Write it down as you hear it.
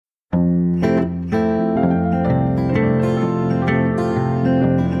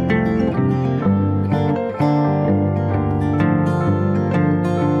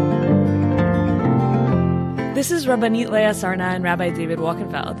Rabbanit Sarna and Rabbi David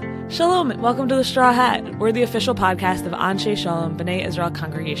Wolkenfeld. Shalom, and welcome to The Straw Hat. We're the official podcast of Anshe Sholom B'nai Israel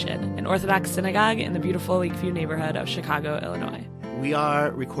congregation, an Orthodox synagogue in the beautiful Lakeview neighborhood of Chicago, Illinois. We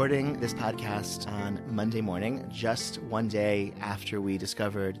are recording this podcast on Monday morning, just one day after we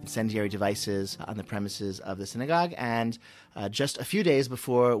discovered incendiary devices on the premises of the synagogue, and just a few days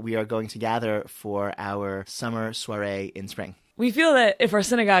before we are going to gather for our summer soiree in spring. We feel that if our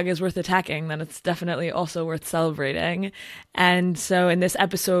synagogue is worth attacking, then it's definitely also worth celebrating. And so in this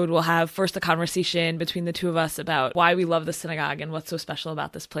episode, we'll have first a conversation between the two of us about why we love the synagogue and what's so special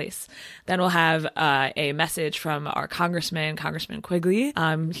about this place. Then we'll have a message from our Congressman Quigley.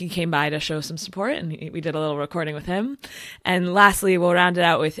 He came by to show some support, and we did a little recording with him. And lastly, we'll round it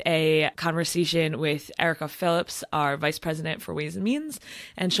out with a conversation with Erica Phillips, our Vice President for Ways and Means,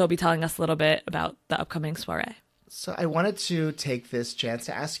 and she'll be telling us a little bit about the upcoming soiree. So I wanted to take this chance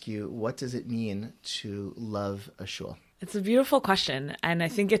to ask you, what does it mean to love a shul? It's a beautiful question, and I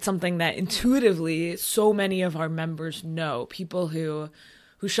think it's something that intuitively so many of our members know, people who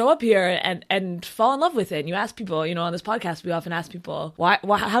show up here and fall in love with it. And you ask people, on this podcast, we often ask people, why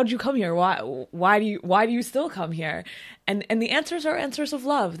how did you come here? Why do you still come here? And the answers are answers of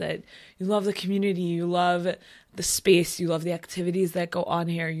love, that you love the community, you love the space, you love the activities that go on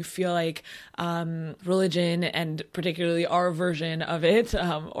here. You feel like religion, and particularly our version of it,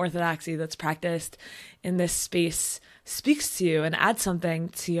 orthodoxy that's practiced in this space, speaks to you and adds something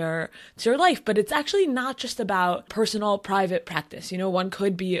to your life. But it's actually not just about personal, private practice. One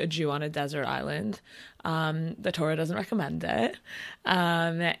could be a Jew on a desert island. The Torah doesn't recommend it.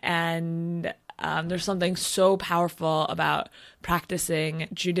 And there's something so powerful about practicing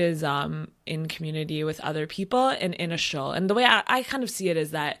Judaism in community with other people and in a shul. And the way I kind of see it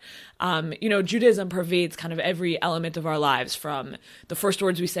is that, Judaism pervades kind of every element of our lives, from the first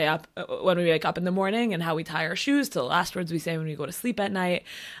words we say up when we wake up in the morning and how we tie our shoes, to the last words we say when we go to sleep at night,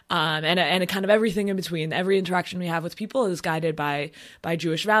 and kind of everything in between. Every interaction we have with people is guided by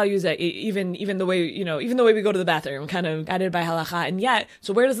Jewish values. Even the way we go to the bathroom, kind of guided by halacha. And yet,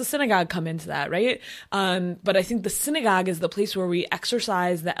 so where does the synagogue come into that, right? But I think the synagogue is the place where we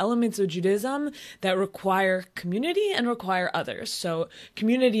exercise the elements of Judaism that require community and require others. So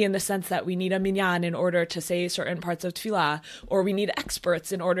community in the sense that we need a minyan in order to say certain parts of tefillah, or we need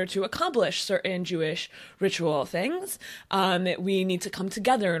experts in order to accomplish certain Jewish ritual things. We need to come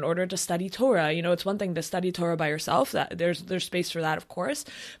together in order to study Torah. It's one thing to study Torah by yourself. That there's space for that, of course,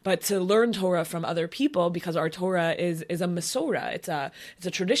 but to learn Torah from other people, because our Torah is a Masorah. It's a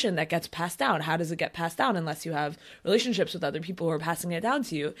tradition that gets passed down. How does it get passed down unless you have relationships with other people who are passing it down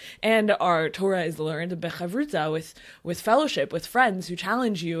to you? And our Torah is learned bechavruta, with fellowship, with friends who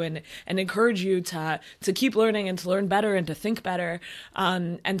challenge you and encourage you to keep learning and to learn better and to think better.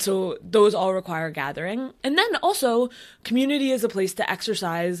 And so those all require gathering. And then also, community is a place to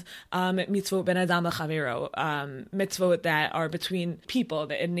exercise mitzvot ben adam l'chavero, mitzvot that are between people,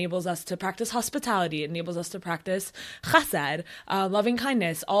 that enables us to practice hospitality, enables us to practice chesed, loving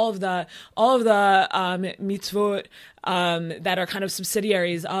kindness, all of the mitzvot that are kind of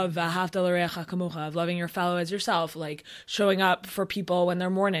subsidiaries of V'ahavta l'reacha kamocha, of loving your fellow as yourself, like showing up for people when they're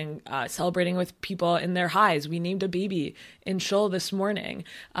mourning, celebrating with people in their highs. We named a baby in Shul this morning,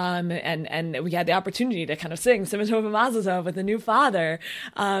 and we had the opportunity to kind of sing Simon Tov and Mazel Tov with a new father.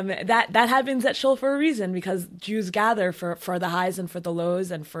 That happens at Shul for a reason, because Jews gather for the highs and for the lows,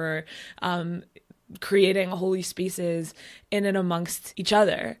 and for creating holy spaces in and amongst each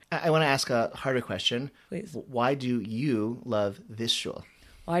other. I want to ask a harder question. Please. Why do you love this shul?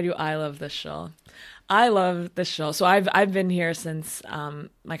 Why do I love this shul? I love this shul. So I've been here since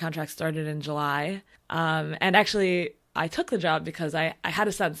my contract started in July. And actually, I took the job because I had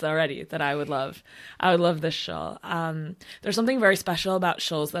a sense already that I would love this shul. There's something very special about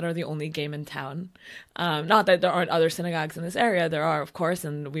shuls that are the only game in town. Not that there aren't other synagogues in this area. There are, of course,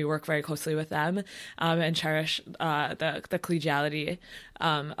 and we work very closely with them and cherish the collegiality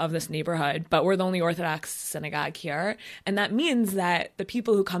of this neighborhood. But we're the only Orthodox synagogue here, and that means that the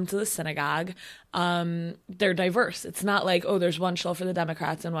people who come to the synagogue, they're diverse. It's not like, there's one shul for the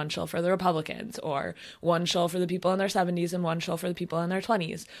Democrats and one shul for the Republicans, or one shul for the people in their 70s and one shul for the people in their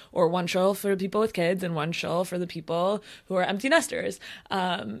 20s, or one shul for the people with kids and one shul for the people who are empty nesters.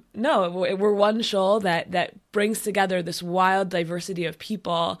 No, we're one shul that brings together this wild diversity of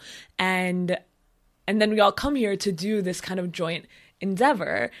people, and then we all come here to do this kind of joint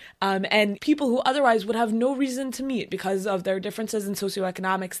endeavor, and people who otherwise would have no reason to meet because of their differences in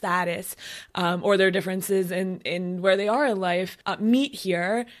socioeconomic status, or their differences in where they are in life, meet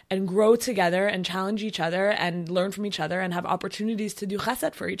here and grow together and challenge each other and learn from each other and have opportunities to do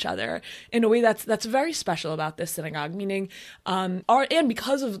chesed for each other in a way that's very special about this synagogue. Meaning, and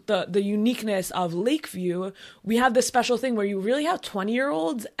because of the uniqueness of Lakeview, we have this special thing where you really have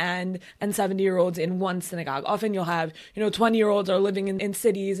 20-year-olds and 70-year-olds in one synagogue. Often you'll have 20-year-olds are living in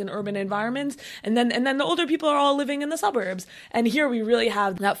cities and urban environments, and then the older people are all living in the suburbs. And here we really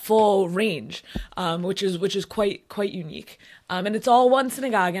have that full range, which is quite unique. And it's all one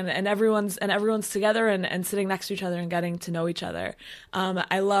synagogue, and everyone's together and sitting next to each other and getting to know each other.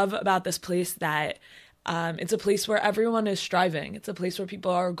 I love about this place that it's a place where everyone is striving. It's a place where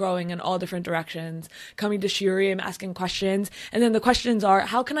people are growing in all different directions, coming to shiurim, asking questions. And then the questions are,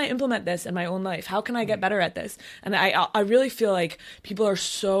 how can I implement this in my own life? How can I get better at this? And I really feel like people are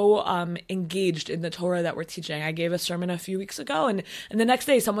so engaged in the Torah that we're teaching. I gave a sermon a few weeks ago, and the next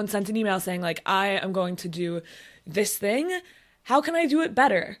day someone sent an email saying, like, I am going to do this thing. How can I do it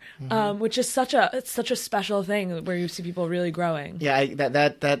better? Which is such a special thing where you see people really growing. Yeah,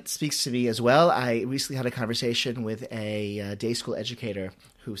 that speaks to me as well. I recently had a conversation with a day school educator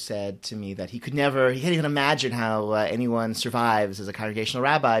who said to me that he can't even imagine how anyone survives as a congregational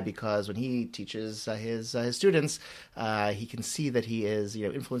rabbi, because when he teaches his students, he can see that he is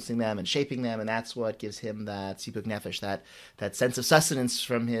influencing them and shaping them, and that's what gives him that sipuk nefesh, that sense of sustenance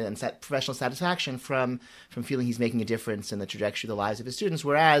from his and professional satisfaction from feeling he's making a difference in the trajectory of the lives of his students.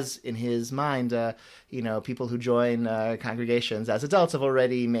 Whereas in his mind, people who join congregations as adults have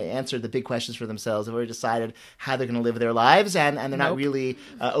already answered the big questions for themselves, have already decided how they're going to live their lives, and they're not really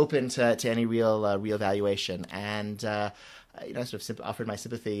open to any real evaluation. And I sort of offered my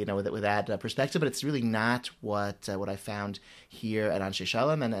sympathy, with that perspective, but it's really not what I found here at Anshe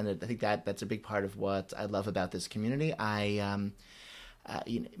Sholom, and I think that's a big part of what I love about this community.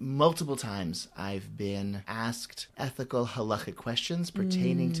 Multiple times I've been asked ethical halachic questions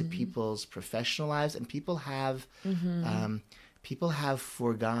pertaining to people's professional lives, and people have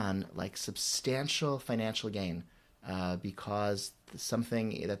foregone like substantial financial gain because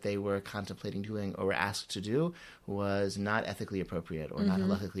something that they were contemplating doing or were asked to do was not ethically appropriate or not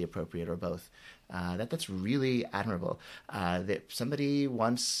halachically appropriate, or both. That's really admirable. That somebody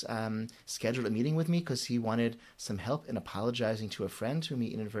once scheduled a meeting with me because he wanted some help in apologizing to a friend whom he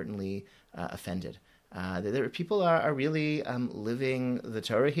inadvertently offended. People are really living the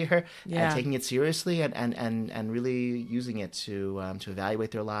Torah here and taking it seriously and really using it to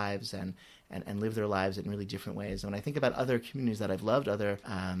evaluate their lives and live their lives in really different ways. And when I think about other communities that I've loved, other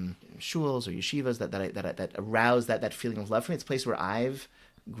shuls or yeshivas that arouse that feeling of love for me, it's a place where I've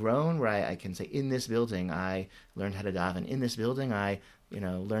grown, where I can say, in this building I learned how to daven, in this building I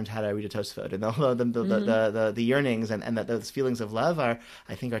learned how to read a Tosfot, and the yearnings and those feelings of love are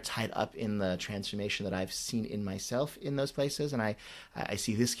tied up in the transformation that I've seen in myself in those places, and I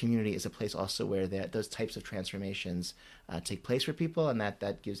see this community as a place also where those types of transformations take place for people, and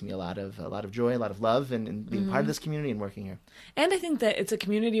that gives me a lot of joy, a lot of love, and being part of this community and working here. And I think that it's a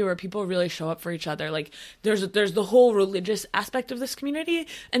community where people really show up for each other. Like there's the whole religious aspect of this community,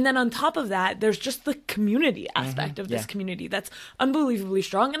 and then on top of that, there's just the community aspect of this community that's unbelievably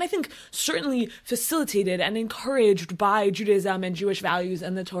strong, and I think certainly facilitated and encouraged by Judaism and Jewish values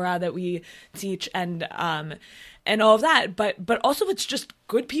and the Torah that we teach, and all of that, but also it's just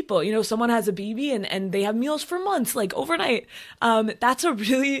good people. Someone has a baby and they have meals for months, like overnight. That's a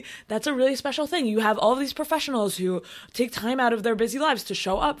really special thing. You have all these professionals who take time out of their busy lives to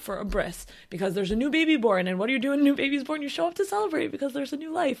show up for a bris because there's a new baby born. And what do you do when a new baby's born? You show up to celebrate because there's a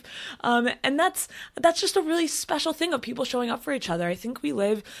new life. And that's just a really special thing of people showing up for each other. I think we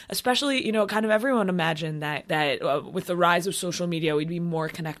live, especially, kind of everyone imagined that with the rise of social media, we'd be more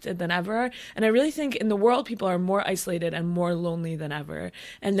connected than ever. And I really think in the world, people are more isolated and more lonely than ever.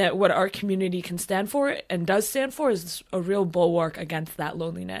 And that what our community can stand for and does stand for is a real bulwark against that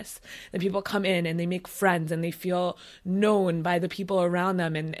loneliness. That people come in and they make friends and they feel known by the people around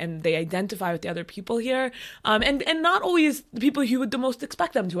them, and they identify with the other people here. And not always the people you would the most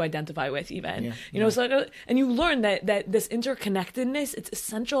expect them to identify with even. So, and you learn that this interconnectedness, it's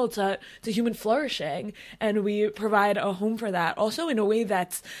essential to human flourishing, and we provide a home for that also in a way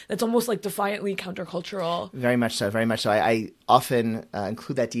that's almost like defiantly countercultural. Very much so. I often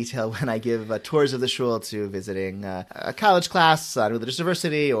include that detail when I give tours of the shul to visiting a college class on religious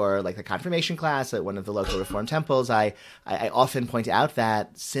diversity, or like the confirmation class at one of the local Reform temples. I often point out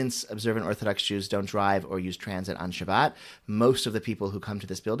that since observant Orthodox Jews don't drive or use transit on Shabbat, most of the people who come to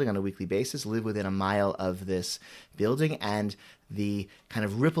this building on a weekly basis live within a mile of this building, and the kind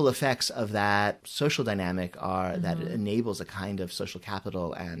of ripple effects of that social dynamic are that it enables a kind of social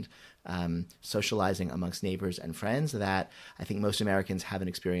capital and socializing amongst neighbors and friends that I think most Americans haven't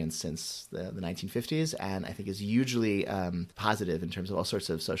experienced since the 1950s, and I think is hugely positive in terms of all sorts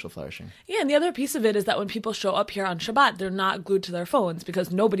of social flourishing. Yeah, and the other piece of it is that when people show up here on Shabbat, they're not glued to their phones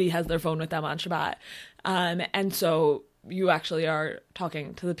because nobody has their phone with them on Shabbat. And so you actually are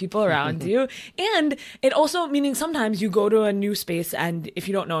talking to the people around you. And it also, meaning sometimes you go to a new space and if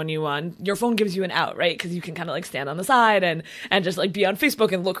you don't know anyone, your phone gives you an out, right? Because you can kind of like stand on the side and just like be on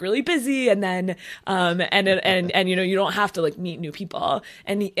Facebook and look really busy. And then, and you know, you don't have to like meet new people.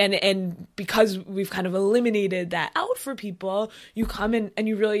 And because we've kind of eliminated that out for people, you come in and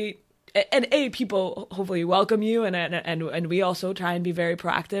you really, and people hopefully welcome you, and we also try and be very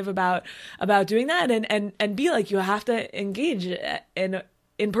proactive about doing that, and be like, you have to engage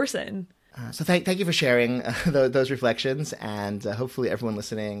in person. So thank you for sharing those reflections, and hopefully everyone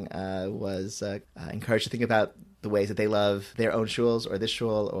listening was encouraged to think about the ways that they love their own shuls or this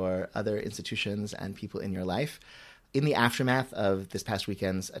shul or other institutions and people in your life. In the aftermath of this past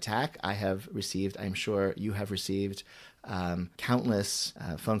weekend's attack, I have received, I'm sure you have received, countless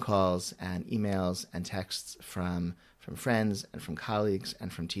phone calls and emails and texts from friends and from colleagues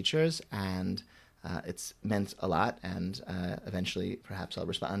and from teachers, and it's meant a lot, and eventually perhaps I'll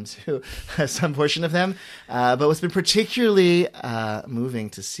respond to some portion of them. But what's been particularly moving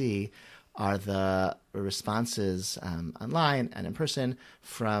to see are the responses online and in person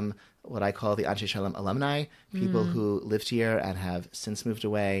from what I call the Anshe Sholom alumni, people who lived here and have since moved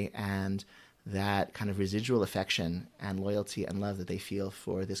away, and that kind of residual affection and loyalty and love that they feel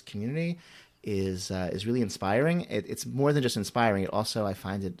for this community is really inspiring. It's more than just inspiring. It also, I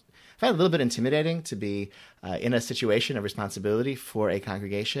find it a little bit intimidating to be in a situation of responsibility for a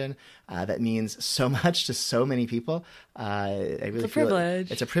congregation that means so much to so many people. I really it's a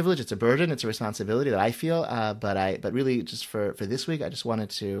privilege. It's a privilege. It's a burden. It's a responsibility that I feel. But really, just for this week, I just wanted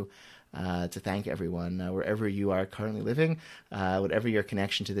to thank everyone wherever you are currently living, whatever your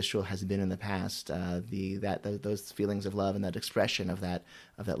connection to this shul has been in the past. Those feelings of love and that expression of that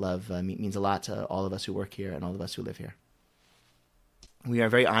love means a lot to all of us who work here and all of us who live here. We are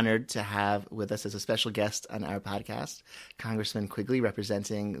very honored to have with us as a special guest on our podcast, Congressman Quigley,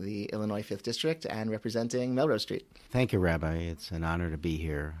 representing the Illinois 5th District and representing Melrose Street. Thank you, Rabbi. It's an honor to be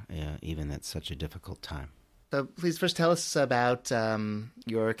here, even at such a difficult time. So please first tell us about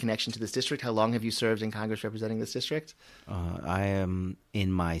your connection to this district. How long have you served in Congress representing this district? I am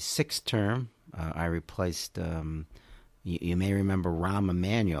in my 6th term. I replaced... You may remember Rahm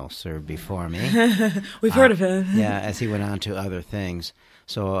Emanuel served before me. We've heard of him. Yeah, as he went on to other things.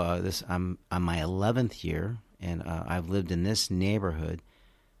 So I'm on my 11th year, and I've lived in this neighborhood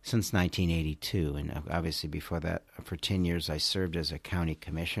since 1982. And obviously before that, for 10 years, I served as a county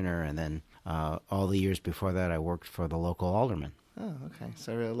commissioner, and then all the years before that, I worked for the local alderman. Oh, okay.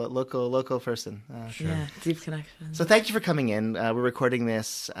 So a local person. Sure. Yeah, deep connection. So thank you for coming in. We're recording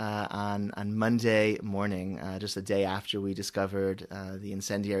this on Monday morning, just a day after we discovered the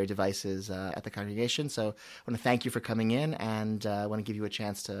incendiary devices at the congregation. So I want to thank you for coming in, and I want to give you a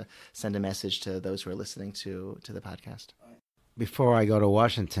chance to send a message to those who are listening to the podcast. Before I go to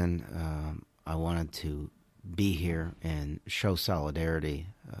Washington, I wanted to be here and show solidarity.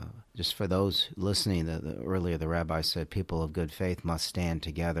 Just for those listening, earlier the rabbi said people of good faith must stand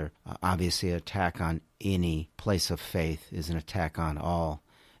together. Obviously, an attack on any place of faith is an attack on all,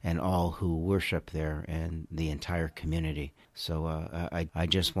 and all who worship there and the entire community. So I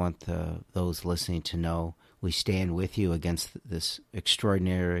just want those listening to know we stand with you against this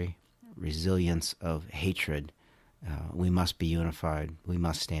extraordinary resilience of hatred. We must be unified. We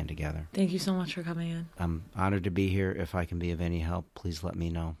must stand together. Thank you so much for coming in. I'm honored to be here. If I can be of any help, please let me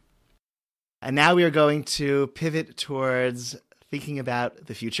know. And now we are going to pivot towards thinking about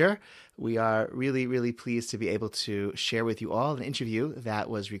the future. We are really, really pleased to be able to share with you all an interview that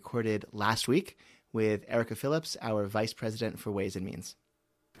was recorded last week with Erica Phillips, our Vice President for Ways and Means.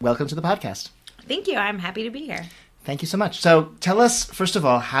 Welcome to the podcast. Thank you. I'm happy to be here. Thank you so much. So tell us, first of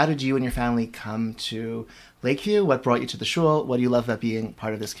all, how did you and your family come to Lakeview? What brought you to the shul? What do you love about being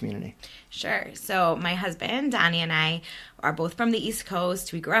part of this community? Sure. So my husband, Donnie, and I are both from the East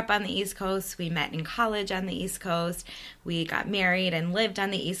Coast. We grew up on the East Coast. We met in college on the East Coast. We got married and lived on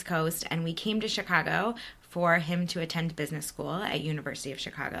the East Coast. And we came to Chicago for him to attend business school at University of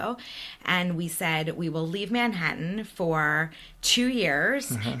Chicago. And we said we will leave Manhattan for 2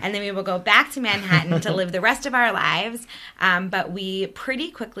 years, and then we will go back to Manhattan to live the rest of our lives. But we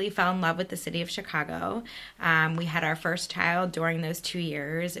pretty quickly fell in love with the city of Chicago. We had our first child during those 2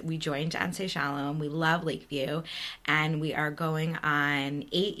 years. We joined Anshe Sholom. We love Lakeview, and we are going on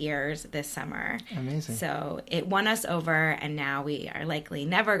 8 years this summer. Amazing. So it won us over, and now we are likely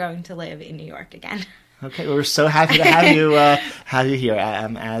never going to live in New York again. Okay, well, we're so happy to have you here.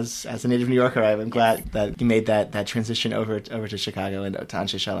 As a native New Yorker, I'm glad that you made that transition over to Chicago and to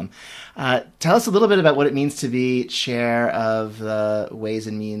Anshe Sholom. Tell us a little bit about what it means to be chair of the Ways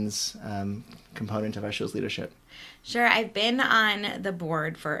and Means component of our show's leadership. Sure. I've been on the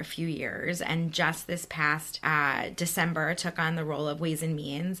board for a few years, and just this past December took on the role of Ways and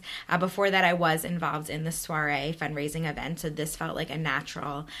Means. Before that, I was involved in the Soiree fundraising event, so this felt like a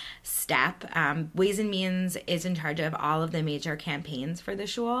natural step. Ways and Means is in charge of all of the major campaigns for the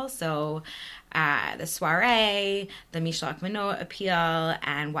Shul, so the Soiree, the Mishlach Manot Appeal,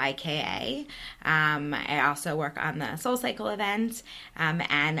 and YKA. I also work on the Soul Cycle event,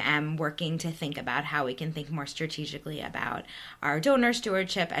 and am working to think about how we can think more strategically about our donor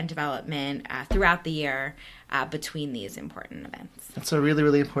stewardship and development throughout the year between these important events. That's a really,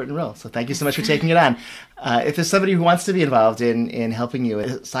 really important role. So thank you so much for taking it on. If there's somebody who wants to be involved in helping you,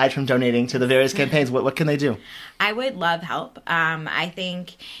 aside from donating to the various campaigns, what can they do? I would love help. I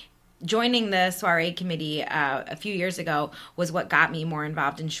think joining the Soiree committee a few years ago was what got me more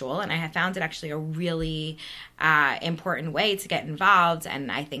involved in Shul, and I have found it actually a really important way to get involved.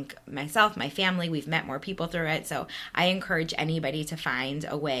 And I think myself, my family, we've met more people through it. So I encourage anybody to find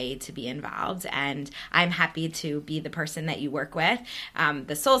a way to be involved. And I'm happy to be the person that you work with.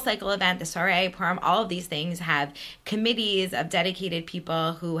 The Soul Cycle event, the Soiree, Purim, all of these things have committees of dedicated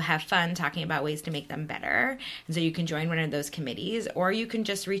people who have fun talking about ways to make them better. And so you can join one of those committees, or you can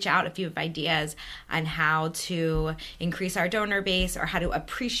just reach out if you have ideas on how to increase our donor base, or how to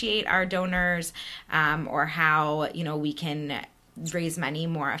appreciate our donors, or how we can raise money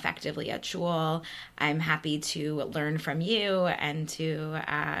more effectively at Shul. I'm happy to learn from you and to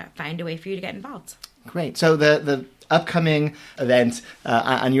find a way for you to get involved. Great. So the upcoming event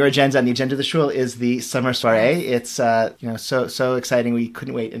on your agenda, on the agenda of the Shul, is the Summer Soiree. It's so exciting. We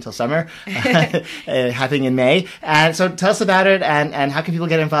couldn't wait until summer, happening in May. And so tell us about it, and how can people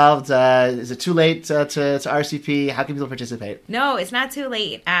get involved? Is it too late to RSVP? How can people participate? No, it's not too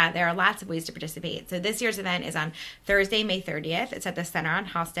late. There are lots of ways to participate. So this year's event is on Thursday, May 30th. It's at the Center on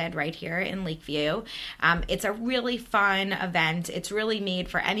Halsted right here in Lakeview. It's a really fun event. It's really made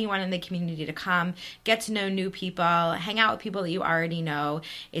for anyone in the community to come, get to know new people, hang out with people that you already know.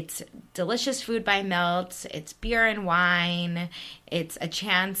 It's delicious food by Milt. It's beer and wine. It's a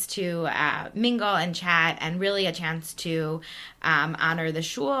chance to mingle and chat, and really a chance to honor the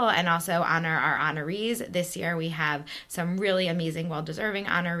Shul and also honor our honorees. This year we have some really amazing, well-deserving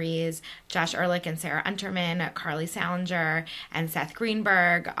honorees: Josh Ehrlich and Sarah Unterman, Carly Salinger, and Seth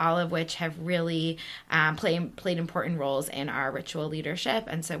Greenberg, all of which have really played important roles in our ritual leadership.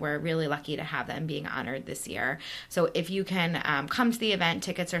 And so we're really lucky to have them being honored this year. So if you can come to the event,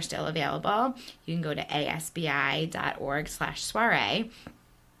 tickets are still available. You can go to asbi.org/soiree.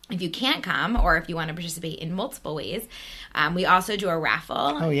 If you can't come, or if you want to participate in multiple ways, we also do a raffle.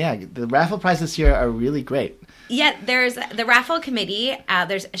 Oh, yeah. The raffle prizes this year are really great. Yeah, there's the raffle committee.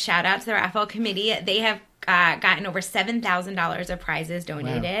 There's a shout out to the raffle committee. They have gotten over $7,000 of prizes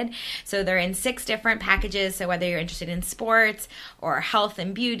donated. Wow. So they're in 6 different packages. So whether you're interested in sports or health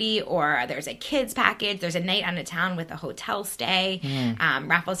and beauty, or there's a kids package, there's a night on a town with a hotel stay.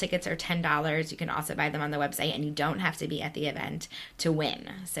 Raffle tickets are $10. You can also buy them on the website, and you don't have to be at the event to win.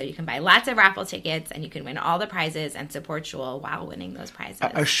 So you can buy lots of raffle tickets, and you can win all the prizes and support Shul while winning those prizes.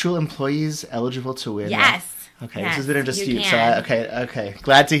 Are Shul employees eligible to win? Yes. Okay, yes, this has been a dispute, so okay.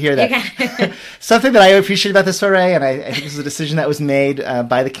 Glad to hear that. Something that I appreciate about the Soiree, and I think this is a decision that was made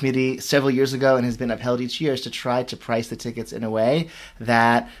by the committee several years ago and has been upheld each year, is to try to price the tickets in a way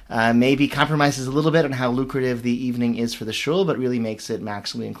that maybe compromises a little bit on how lucrative the evening is for the Shul, but really makes it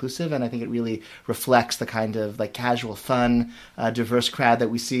maximally inclusive. And I think it really reflects the kind of like casual, fun, diverse crowd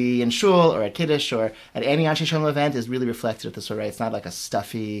that we see in Shul or at Kiddush or at any Anshe Sholom event is really reflected at the Soiree. It's not like a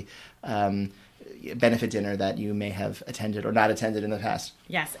stuffy benefit dinner that you may have attended or not attended in the past.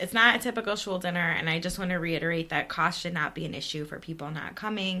 Yes, it's not a typical shul dinner, and I just want to reiterate that cost should not be an issue for people not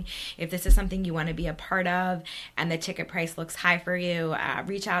coming. If this is something you want to be a part of and the ticket price looks high for you,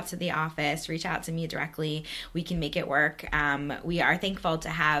 reach out to the office, reach out to me directly. We can make it work. We are thankful to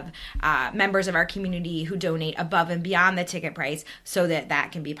have members of our community who donate above and beyond the ticket price so that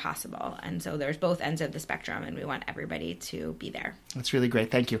that can be possible. And so there's both ends of the spectrum, and we want everybody to be there. That's really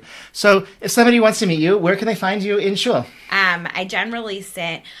great. Thank you. So if somebody wants to meet you, where can they find you in Shul? I generally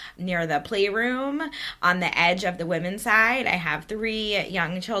sit near the playroom on the edge of the women's side. I have 3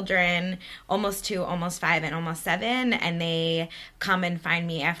 young children, almost 2, almost 5, and almost 7, and they come and find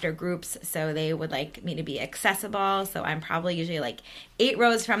me after groups, so they would like me to be accessible. So I'm probably usually like 8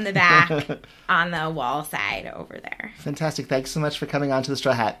 rows from the back on the wall side over there. Fantastic. Thanks so much for coming on to the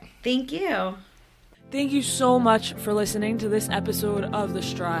Straw Hat. Thank you. Thank you so much for listening to this episode of The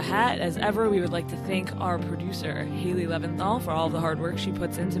Straw Hat. As ever, we would like to thank our producer, Haley Leventhal, for all the hard work she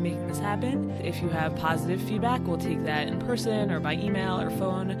puts into making this happen. If you have positive feedback, we'll take that in person or by email or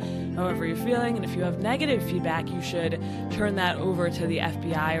phone, however you're feeling. And if you have negative feedback, you should turn that over to the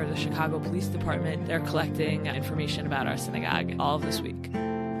FBI or the Chicago Police Department. They're collecting information about our synagogue all of this week.